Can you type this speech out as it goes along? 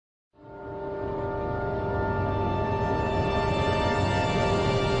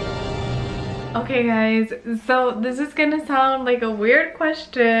Okay guys, so this is gonna sound like a weird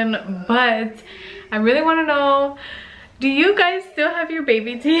question, but I really want to know, do you guys still have your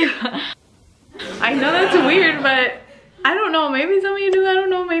baby teeth? I know that's weird, but I don't know, maybe some of you do, I don't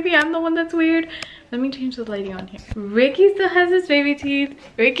know, maybe I'm the one that's weird. Let me change the lighting on here. Ricky still has his baby teeth.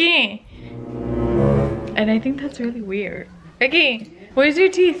 Ricky! And I think that's really weird. Ricky, where's your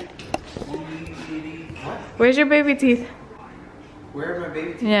teeth? Where's your baby teeth? Where are my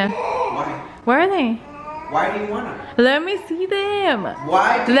baby teeth? Yeah. Why? Where are they? Why do you want them? Let me see them.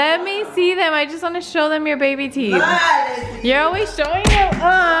 Why? Let me see them. I just want to show them your baby teeth. You're always showing them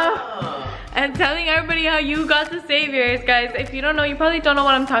and telling everybody how you got the saviors. Guys, if you don't know, you probably don't know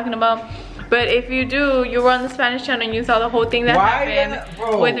what I'm talking about. But if you do, you were on the Spanish channel and you saw the whole thing that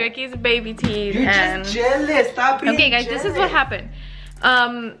happened with Ricky's baby teeth. You're just jealous. Stop being Okay guys, jealous. this is what happened.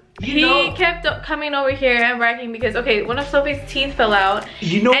 He kept coming over here and bragging because, okay, one of Sophie's teeth fell out.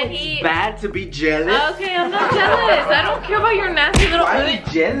 You know and it's bad to be jealous? Okay, I'm not jealous. I don't care about your nasty little Why are you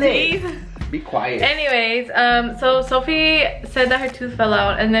jealous? teeth. Be quiet. Anyways, so Sophie said that her tooth fell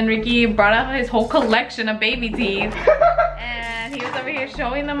out, and then Ricky brought out his whole collection of baby teeth. And he was over here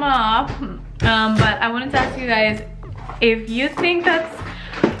showing them off. But I wanted to ask you guys, if you think that's,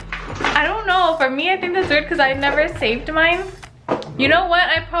 I don't know, for me I think that's weird because I never saved mine. You know what?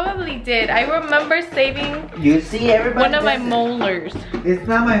 I probably did. I remember saving one of my molars. It's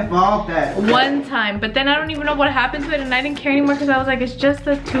not my fault that one time, but then I don't even know what happened to it, and I didn't care anymore because I was like, it's just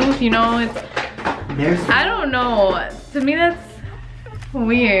a tooth, you know. I don't know. To me, that's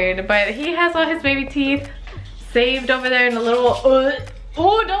weird. But he has all his baby teeth saved over there in a little.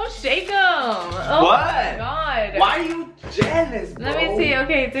 Oh, don't shake them. Oh what? My God. Why are you jealous, bro? Let me see.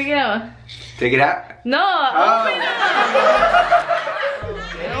 Okay, take it out. Take it out? No, open them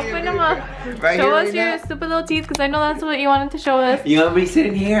up. Open them up. Right show here, us right your now? stupid little teeth because I know that's what you wanted to show us. You want me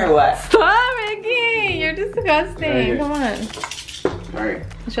sitting here or what? Stop, Ricky. You're disgusting. Right. Come on. Alright.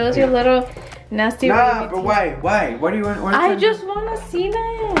 Show us your little nasty Nah, baby but teeth. why? Why? What do you want? I just want to see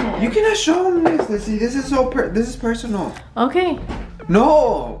them. You cannot show them this. Let's see. This is so this is personal. Okay.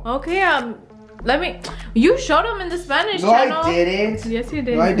 No. Okay, let me. You showed them in the Spanish No, channel. I didn't. Yes, you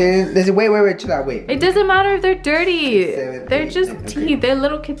did. No, I didn't. Listen, wait, chill out, wait. It doesn't matter if they're dirty. 7, They're 8, just 9, teeth. okay. They're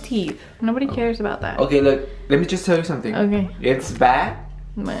little kid teeth. Nobody cares about that. Okay, look. Let me just tell you something. Okay. It's bad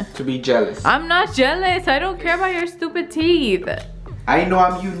Meh. to be jealous. I'm not jealous. I don't care about your stupid teeth. I know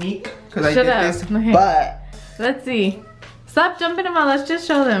I'm unique because I Shut did up. this, Okay. but Let's see. Stop jumping them out. Let's just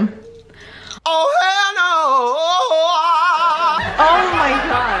show them. oh hell no! Oh my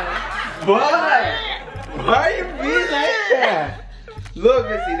God. What? Why are you being like that? Look,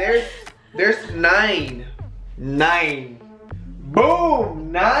 Missy, there's 9. 9.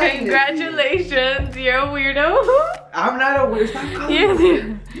 Boom! 9. Congratulations. You're a weirdo. I'm not a weird. Stop calling Yes, me you.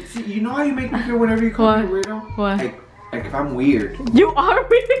 weird. See, you know how you make me feel whenever you call me a weirdo? What? Like if I'm weird. You are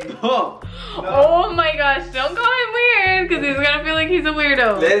weird. No. Oh my gosh, don't call him weird because he's gonna feel like he's a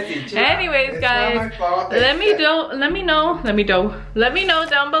weirdo. Listen, chill out. Anyways, It's guys, not my fault. let me know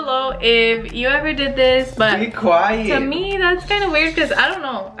down below if you ever did this. But Be quiet. to me, that's kind of weird because I don't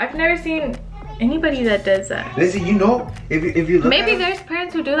know. I've never seen anybody that does that. Listen, you know, if you look Maybe at there's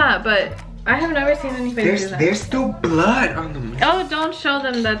parents who do that, but I have never seen anybody do that. there's still blood on them. Oh, don't show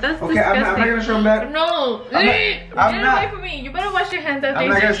them that. That's Okay, disgusting. I'm not gonna show them that. No, I'm get not. away from me. You better wash your hands after I'm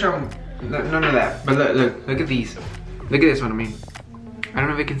you not gonna say- show them none of that. But look at these. Look at this one. I mean, I don't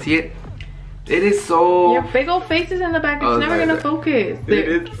know if you can see it. It is so. Your big old face is in the back. It's never gonna focus. It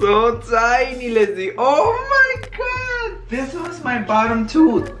is so tiny, Lizzie. Oh my God! This was my bottom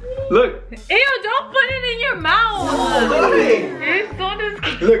tooth. Look. Ew, don't put it in your mouth. Look. You're so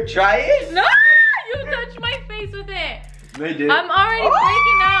disgusting. Look, try it. No, you touched my face with it. I did. I'm already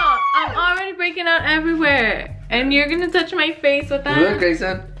breaking out. I'm already breaking out everywhere. And you're gonna touch my face with that? Look,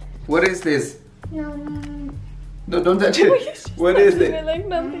 Grayson. What is this? No, don't touch Oh, it. What is touching it? Like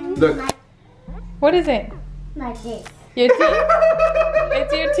nothing. Look. What is it? Like this. Your teeth?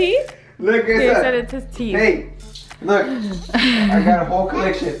 It's your teeth? Look, He said Grayson. it's his teeth. Hey, look. I got a whole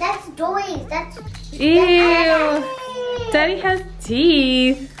collection. That's toys. That's. Ew. Daddy has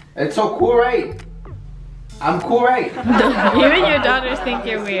teeth. It's so cool, right? I'm cool, right? Even your daughters think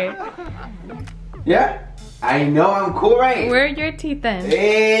you're weird. Yeah? I know I'm cool, right? Where are your teeth then?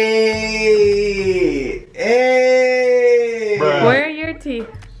 Hey! Hey! Where are your teeth?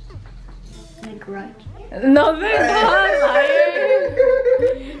 My garage. No, they're not,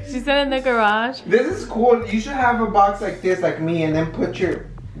 liar. She said in the garage. This is cool. You should have a box like this, like me, and then put your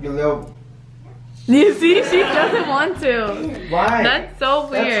little. You see, she doesn't want to. Why? That's so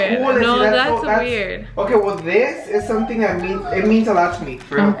weird. That's cool, No, Lizzie. that's weird. Okay, well, this is something that means a lot to me.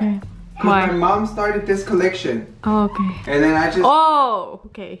 For real. Okay. Because Why? my mom started this collection. Oh, okay. And then I just... Oh,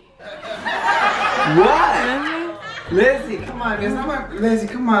 okay. What? Lizzie, come on. It's not my... Lizzie,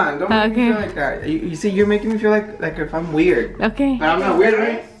 come on. Don't make me feel like that. You see, you're making me feel like if I'm weird. Okay. But I'm not weird,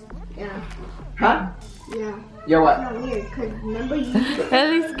 right? Yeah. Huh? Yeah. You're what? Not weird, because remember you used to,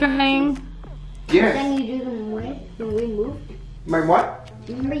 Ellie's crying. Yeah. then you do them away when we moved. My what?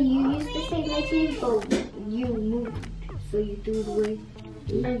 Remember you used to save my teeth, but you moved, so you threw it away.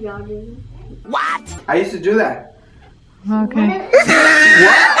 Remember y'all did? What? I used to do that. Okay.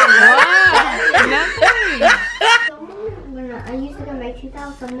 Nothing. When I used to get my teeth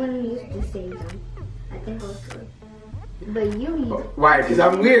out, someone used to save them. I think it was good. But you used Why? Because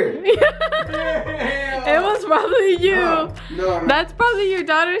I'm weird. It was probably you. No. That's probably your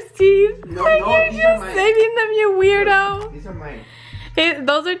daughter's teeth. No, And no, you're these are just mine. saving them, you weirdo. These are mine.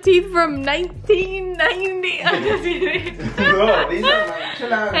 Those are teeth from 1990. I'm just kidding. No, these are mine.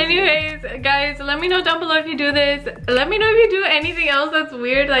 Chill out. Anyways, guys, let me know down below if you do this. Let me know if you do anything else that's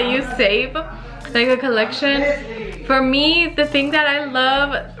weird that you save, like a collection. For me, the thing that I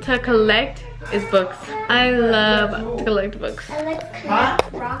love to collect is books. I love to collect books. I like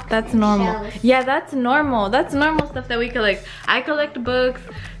collect rocks. That's and normal. shells. Yeah, that's normal. That's normal stuff that we collect. I collect books.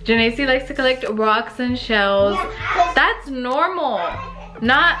 Janacy likes to collect rocks and shells. Yeah. That's normal.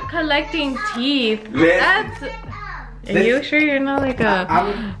 Not collecting teeth. That's... Are you sure you're not like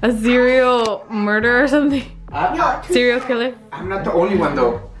a serial murderer or something? Serial killer? I'm not the only one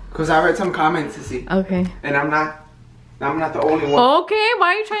though. Because I read some comments, you see. Okay. And I'm not the only one. Okay, why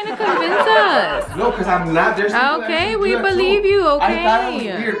are you trying to convince us? No, because I'm not. There's people that Okay, actually we do that believe too. you, I thought I was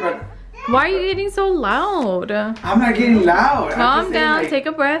okay. weird, but Why are you getting so loud? I'm not getting loud. I'm Calm just saying, down, like, take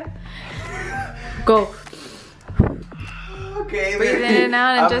a breath. Go. Okay, Breathe in and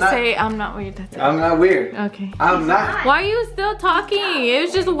out and just say, I'm not weird, that's it. I'm not weird. Okay. I'm not. Why are you still talking? It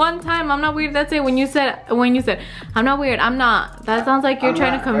was just one time. I'm not weird. That's it. When you said, I'm not weird. I'm not. That sounds like you're I'm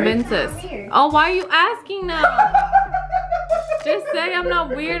trying not, to convince right? us. I'm not weird. Oh, why are you asking now? Just say I'm not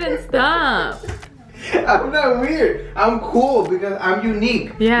weird and stop. I'm not weird. I'm cool because I'm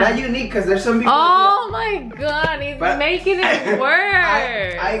unique. Yeah. Not unique because there's some people. Oh my God, he's But- making it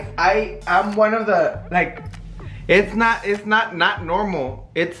worse. I'm one of the like. It's not normal.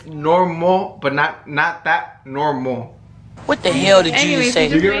 It's normal, but not that normal. What the hell did you Anyways, just say?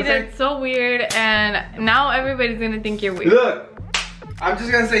 you just You made gonna it so weird, and now everybody's gonna think you're weird. Look, I'm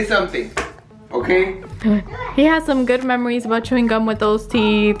just gonna say something, okay? He has some good memories about chewing gum with those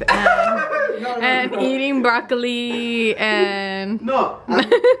teeth and, No, and eating broccoli and. No,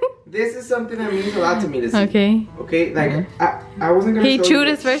 this is something that means a lot to me to see. Okay. Okay, like I wasn't gonna. He show chewed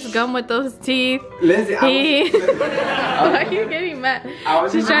you his this. first gum with those teeth. Listen, Why are you getting mad? I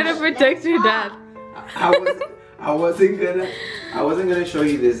was She's trying to protect your dad. I wasn't gonna show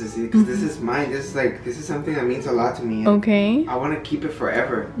you this, see, because this is mine. This is something that means a lot to me. And Okay. I want to keep it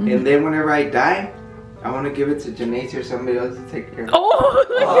forever, and then whenever I die, I want to give it to Janae or somebody else to take care of. Oh!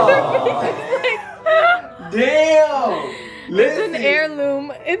 Damn! It's an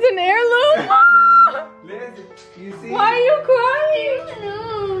heirloom. It's an heirloom. Listen, you see? Why are you crying?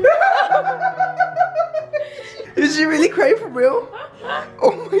 Is she really crying for real?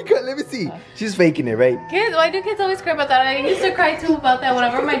 Oh my God, let me see. She's faking it, right? Kids, why do kids always cry about that? I used to cry too about that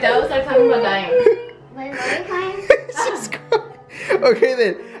whenever my dad was like talking about dying. Wait, what are you crying? She's crying. Okay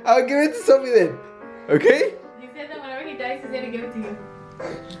then, I'll give it to Sophie then. Okay? He said that whenever he dies, he's gonna give it to you.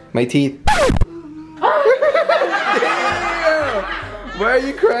 My teeth. Damn! Why are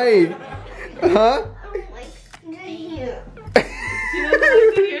you crying? Huh? She doesn't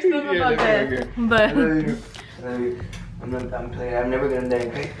like to hear stuff about that. But I'm playing. I'm never gonna die,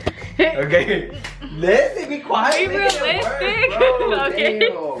 okay? Okay. Let's be quiet. be Make it work, realistic. bro. Okay.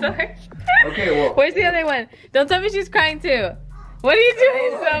 Damn. Sorry. Okay, well. Where's the other one? Don't tell me she's crying too. What are you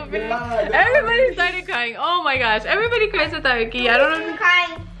doing, Sophie? God. Everybody started crying. Oh my gosh. Everybody cries with Vicky. I don't know. I'm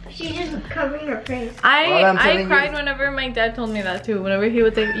crying. She's just covering her face. All I'm I telling cried you- whenever my dad told me that too. Whenever he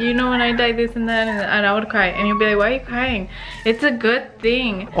would say, you know, when I die this and that, and I would cry. And you'd be like, why are you crying? It's a good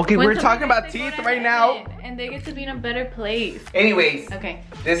thing. Okay, When we're talking somebody about gets to teeth go to right now. heaven And they get to be in a better place. Anyways, Okay.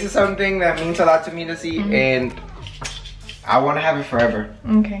 this is something that means a lot to me to see, and I want to have it forever.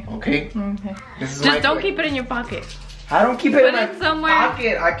 Okay. Okay? Okay. This is my Just don't toy. keep it in your pocket. I don't keep it Put in my it somewhere.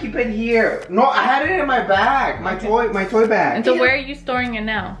 pocket. I keep it here. No, I had it in my bag. My toy bag. And so where are you storing it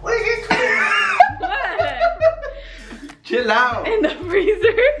now? Where's your toy? What? Chill out. In the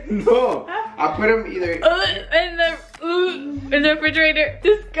freezer? No, I put them either. In the refrigerator.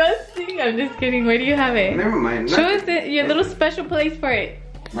 Disgusting. I'm just kidding. Where do you have it? Never mind. Show us your little special place for it.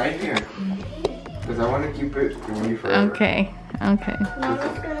 Right here. Because I want to keep it for you forever. Okay. Okay.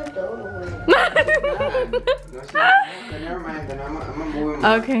 Mama's gonna throw it away. Never mind, then I'm gonna move him.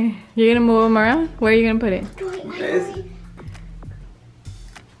 Okay, you're gonna move them around? Where are you gonna put it?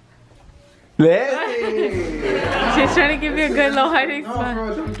 Leslie! She's trying to give you a good low hiding No, spot.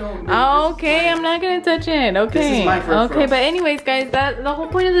 bro, don't. Okay, I'm not gonna touch it. Okay. This is mine for Okay, but anyways, guys, the whole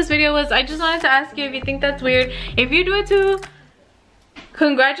point of this video was I just wanted to ask you if you think that's weird. If you do it too,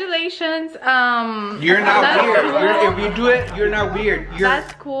 congratulations. You're not weird. Cool. If you do it, you're not weird.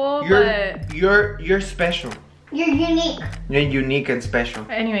 That's cool, but you're special. You're unique. You're unique and special.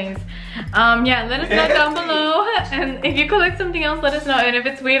 anyways, yeah, let us know down below. And if you collect something else, let us know. And if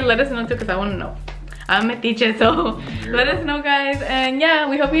it's weird, let us know too, because I want to know. I'm a teacher, so let us know, guys. And yeah,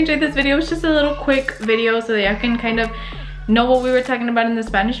 we hope you enjoyed this video. It's just a little quick video so that y'all can kind of know what we were talking about in the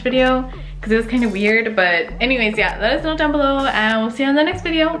Spanish video, because it was kind of weird. But anyways, yeah, let us know down below, and we'll see you on the next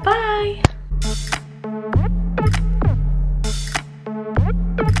video. Bye.